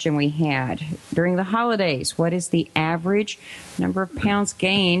question we had during the holidays, what is the average number of pounds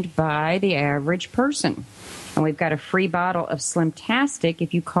gained by the average person? And we've got a free bottle of Slimtastic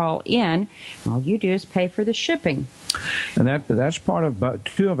if you call in. All you do is pay for the shipping. And that's part of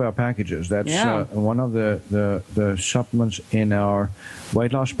two of our packages. That's one of the supplements in our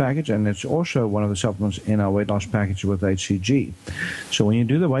weight loss package, and it's also one of the supplements in our weight loss package with HCG. So when you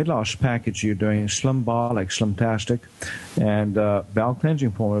do the weight loss package, you're doing Slim Bar, like Slimtastic, and bowel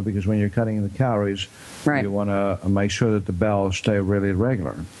cleansing formula, because when you're cutting the calories, you want to make sure that the bowels stay really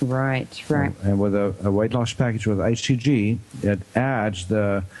regular. Right. And with a weight loss package with HCG, it adds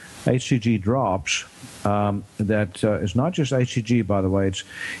the HCG drops. That is not just HCG, by the way.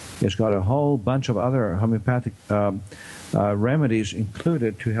 It's got a whole bunch of other homeopathic remedies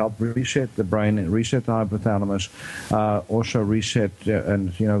included to help reset the brain and reset the hypothalamus, also reset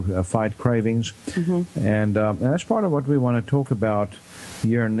and fight cravings, and that's part of what we want to talk about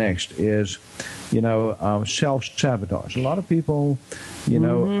here next is self-sabotage. A lot of people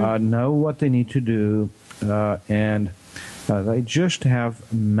know what they need to do, and they just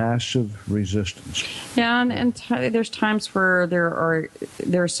have massive resistance. Yeah, and there's times where there are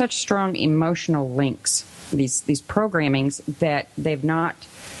such strong emotional links, these programmings, that they've not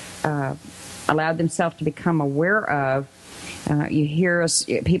allowed themselves to become aware of. You hear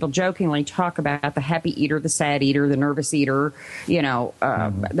people jokingly talk about the happy eater, the sad eater, the nervous eater,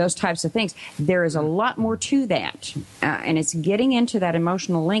 those types of things. There is a lot more to that, and it's getting into that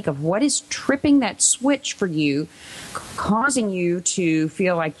emotional link of what is tripping that switch for you, causing you to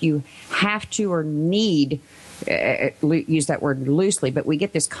feel like you have to or need, use that word loosely, but we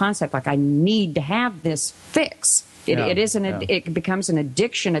get this concept like I need to have this fix. It becomes an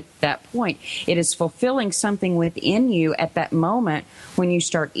addiction at that point. It is fulfilling something within you at that moment when you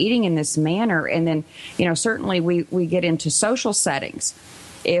start eating in this manner. And then, certainly we get into social settings.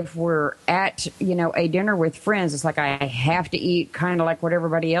 If we're at, a dinner with friends, it's like I have to eat kind of like what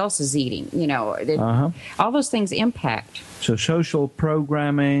everybody else is eating. All those things impact. So social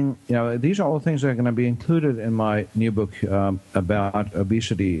programming, these are all things that are going to be included in my new book about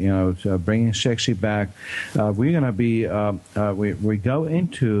obesity, bringing sexy back. We're going to be, we go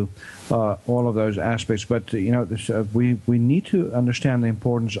into all of those aspects, but, we need to understand the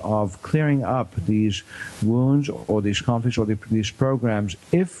importance of clearing up these wounds or these conflicts or these programs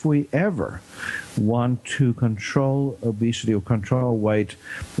if we ever want to control obesity or control weight,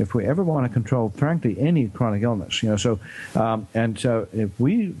 if we ever want to control, frankly, any chronic illness. So if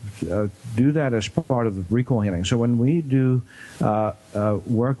we do that as part of the recall healing, so when we do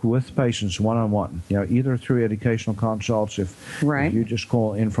work with patients one-on-one, either through educational consults, if you just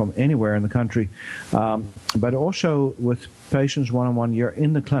call in from anywhere in the country, but also with patients one-on-one, you're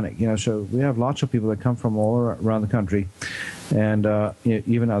in the clinic. So we have lots of people that come from all around the country and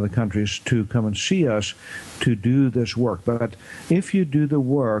even other countries to come and see us to do this work. But if you do the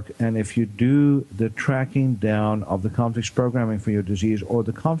work and if you do the tracking down of the complex programming for your disease or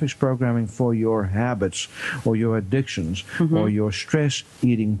the complex programming for your habits or your addictions or your stress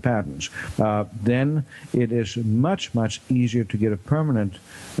eating patterns, then it is much, much easier to get a permanent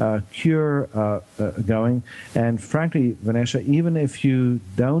cure going. And frankly, Vanessa, even if you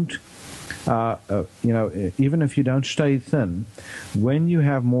don't even if you don't stay thin, when you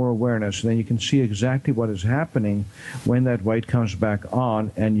have more awareness, then you can see exactly what is happening when that weight comes back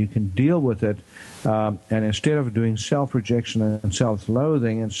on, and you can deal with it. And instead of doing self-rejection and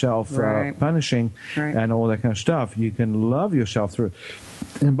self-loathing and self-punishing and all that kind of stuff, you can love yourself through it.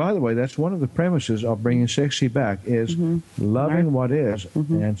 And by the way, that's one of the premises of bringing sexy back is loving what is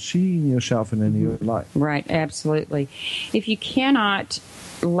and seeing yourself in a new light. Right, absolutely. If you cannot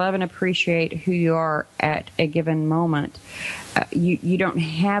love and appreciate who you are at a given moment, you don't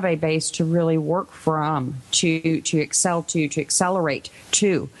have a base to really work from, to excel to accelerate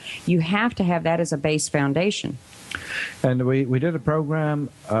to. You have to have that as a base foundation. And we did a program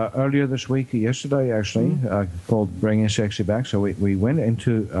earlier this week, yesterday actually, called Bringing Sexy Back. So we went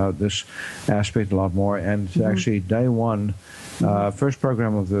into this aspect a lot more. And actually, day one, first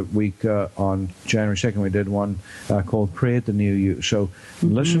program of the week on January 2nd, we did one called Create the New You. So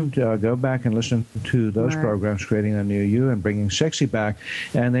go back and listen to those programs, Creating a New You and Bringing Sexy Back.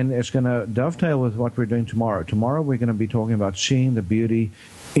 And then it's going to dovetail with what we're doing tomorrow. Tomorrow, we're going to be talking about seeing the beauty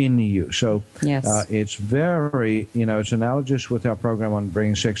in you. So it's very, it's analogous with our program on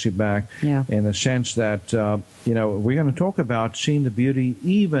Bringing Sexy Back in the sense that, we're going to talk about seeing the beauty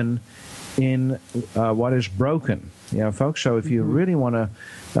even in what is broken. Folks, so if you really want to,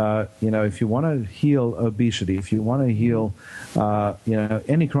 if you want to heal obesity, if you want to heal,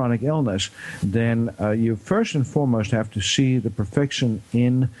 any chronic illness, then you first and foremost have to see the perfection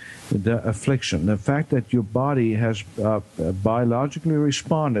in the affliction. The fact that your body has biologically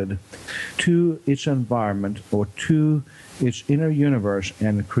responded to its environment or to its inner universe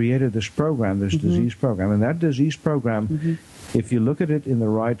and created this program, this disease program. And that disease program, if you look at it in the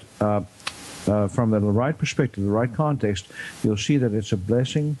right from the right perspective, the right context, you'll see that it's a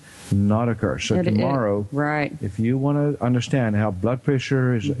blessing, not a curse. So tomorrow, if you want to understand how blood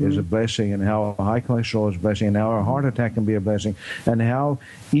pressure is a blessing, and how high cholesterol is a blessing, and how a heart attack can be a blessing, and how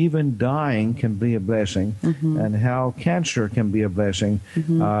even dying can be a blessing, and how cancer can be a blessing,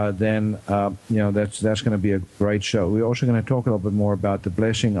 then that's going to be a great show. We're also going to talk a little bit more about the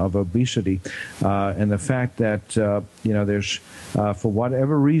blessing of obesity, and the fact that there's for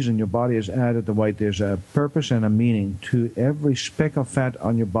whatever reason your body has added the weight, there's a purpose and a meaning to every speck of fat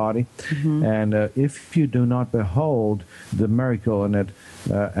on your body. And if you do not behold the miracle in it,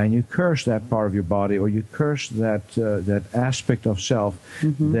 and you curse that part of your body, or you curse that aspect of self,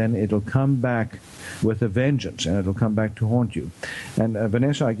 then it'll come back with a vengeance, and it'll come back to haunt you. And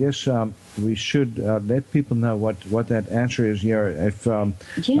Vanessa, I guess we should let people know what that answer is here. If we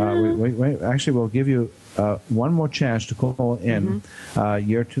actually will give you one more chance to call in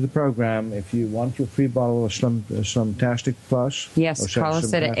here to the program if you want your free bottle of Slumtastic Plus. Yes, call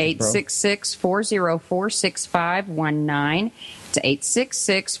us at 866-404-6519. It's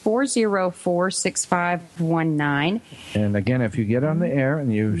 866-404-6519. And again, if you get on the air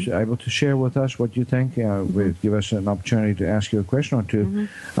and you're able to share with us what you think, give us an opportunity to ask you a question or two,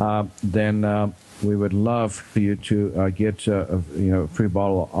 then we would love for you to get a free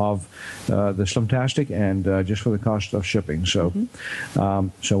bottle of the Slumtastic, and just for the cost of shipping. So,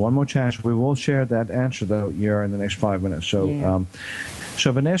 so one more chance. We will share that answer though here in the next 5 minutes. So,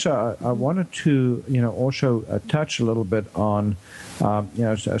 so Vanessa, I wanted to also touch a little bit on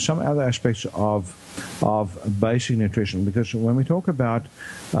some other aspects of basic nutrition, because when we talk about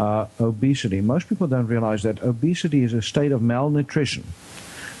obesity, most people don't realize that obesity is a state of malnutrition.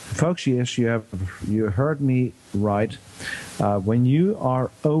 Folks, yes, you heard me right. When you are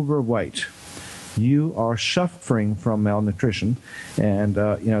overweight, you are suffering from malnutrition, and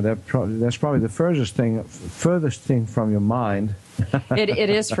that's probably the furthest thing from your mind. It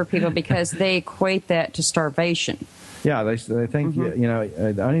is for people, because they equate that to starvation. Yeah, they think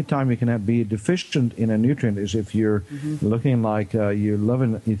the only time you can be deficient in a nutrient is if you're looking like you live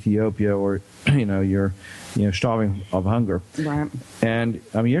in Ethiopia, or you're starving of hunger. Right. And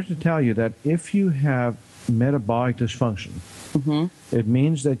I'm here to tell you that if you have metabolic dysfunction, it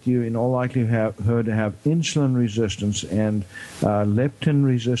means that you, in all likelihood, have insulin resistance and leptin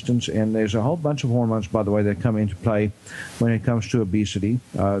resistance, and there's a whole bunch of hormones, by the way, that come into play when it comes to obesity.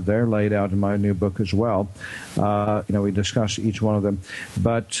 They're laid out in my new book as well. We discuss each one of them.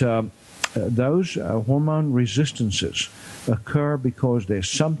 But those hormone resistances occur because there's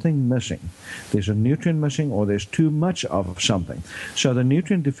something missing. There's a nutrient missing, or there's too much of something. So the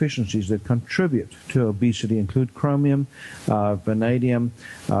nutrient deficiencies that contribute to obesity include chromium, vanadium,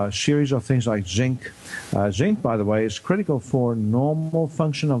 a series of things like zinc. Zinc, by the way, is critical for normal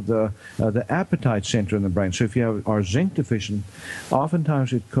function of the appetite center in the brain. So if you are zinc deficient,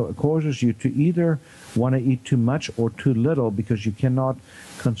 oftentimes it causes you to either want to eat too much or too little because you cannot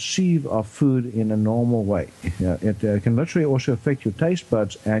conceive of food in a normal way. It can literally also affect your taste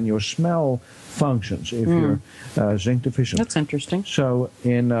buds and your smell functions if you're zinc deficient. That's interesting. So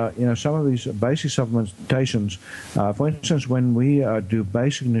in some of these basic supplementations, for instance, when we do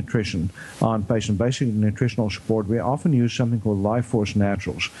basic nutrition on patients, basic nutritional support, we often use something called Life Force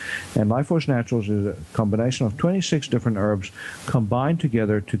Naturals. And Life Force Naturals is a combination of 26 different herbs combined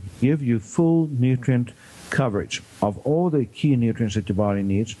together to give you full nutrient coverage of all the key nutrients that your body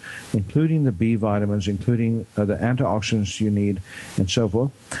needs, including the B vitamins, including the antioxidants you need, and so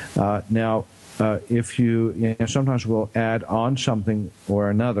forth. If you sometimes we'll add on something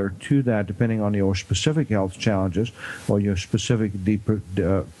or another to that, depending on your specific health challenges or your specific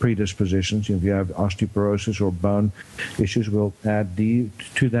predispositions. If you have osteoporosis or bone issues, we'll add D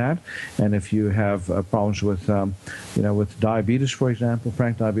to that. And if you have problems with, with diabetes, for example,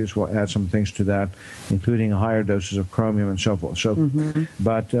 frank diabetes, we'll add some things to that, including higher doses of chromium and so forth. So,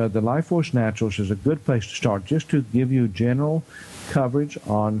 but the Life Force Naturals is a good place to start, just to give you general coverage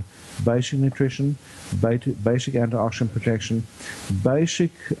on basic nutrition, basic antioxidant protection,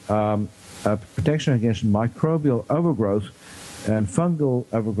 basic protection against microbial overgrowth, and fungal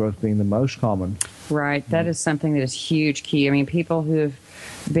overgrowth being the most common. Right. That is something that is huge key. I mean, people who have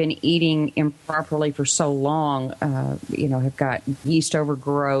been eating improperly for so long, have got yeast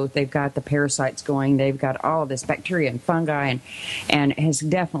overgrowth, they've got the parasites going, they've got all of this bacteria and fungi, and has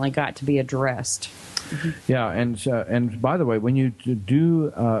definitely got to be addressed. Yeah, and by the way, when you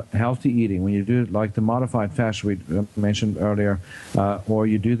do healthy eating, when you do like the modified fast we mentioned earlier, or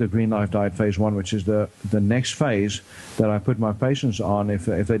you do the Green Life Diet Phase 1, which is the next phase that I put my patients on, if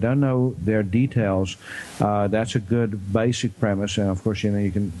they don't know their details, that's a good basic premise, and of course,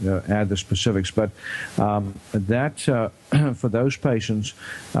 you can add the specifics, but that for those patients,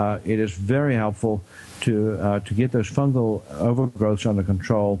 it is very helpful to get those fungal overgrowths under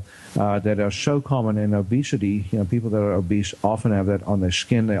control that are so common in obesity. People that are obese often have that on their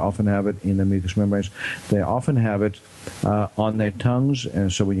skin. They often have it in the mucous membranes. They often have it on their tongues.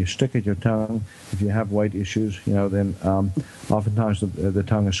 And so when you stick at your tongue, if you have weight issues, then oftentimes the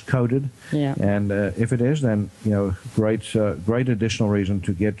tongue is coated. Yeah. And if it is, then great additional reason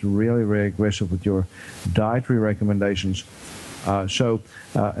to get really, really aggressive with your dietary recommendations.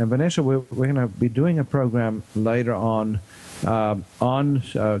 And Vanessa, we're going to be doing a program later on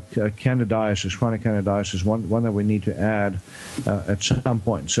candidiasis, chronic candidiasis, one that we need to add at some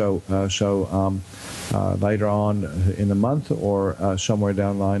point. So later on in the month or somewhere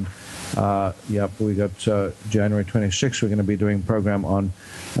down the line. We got January 26th. We're going to be doing a program on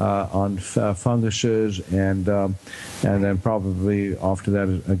funguses, and then probably after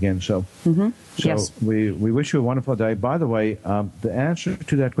that again. So. Yes. We wish you a wonderful day. By the way, the answer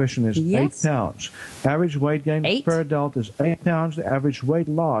to that question is 8 pounds. Average weight gain per adult is 8 pounds. The average weight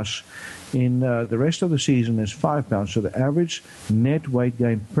loss in the rest of the season is 5 pounds. So the average net weight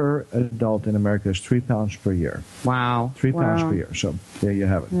gain per adult in America is 3 pounds per year. Wow. 3 pounds per year. So there you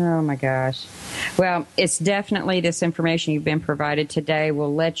have it. Oh, my gosh. Well, it's definitely this information you've been provided today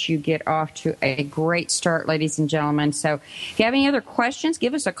will let you get off to a great start, ladies and gentlemen. So if you have any other questions,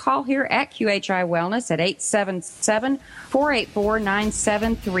 give us a call here at QHI Wellness at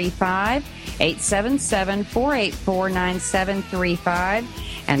 877-484-9735, 877-484-9735.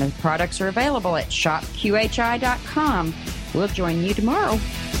 And the products are available at shopqhi.com. We'll join you tomorrow.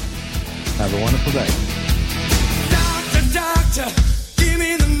 Have a wonderful day. Doctor, give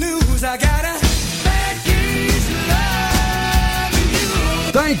me the news. I got a bad case of loving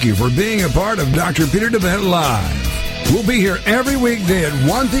you. Thank you for being a part of Dr. Peter DeVette Live. We'll be here every weekday at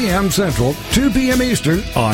 1 p.m. Central, 2 p.m. Eastern on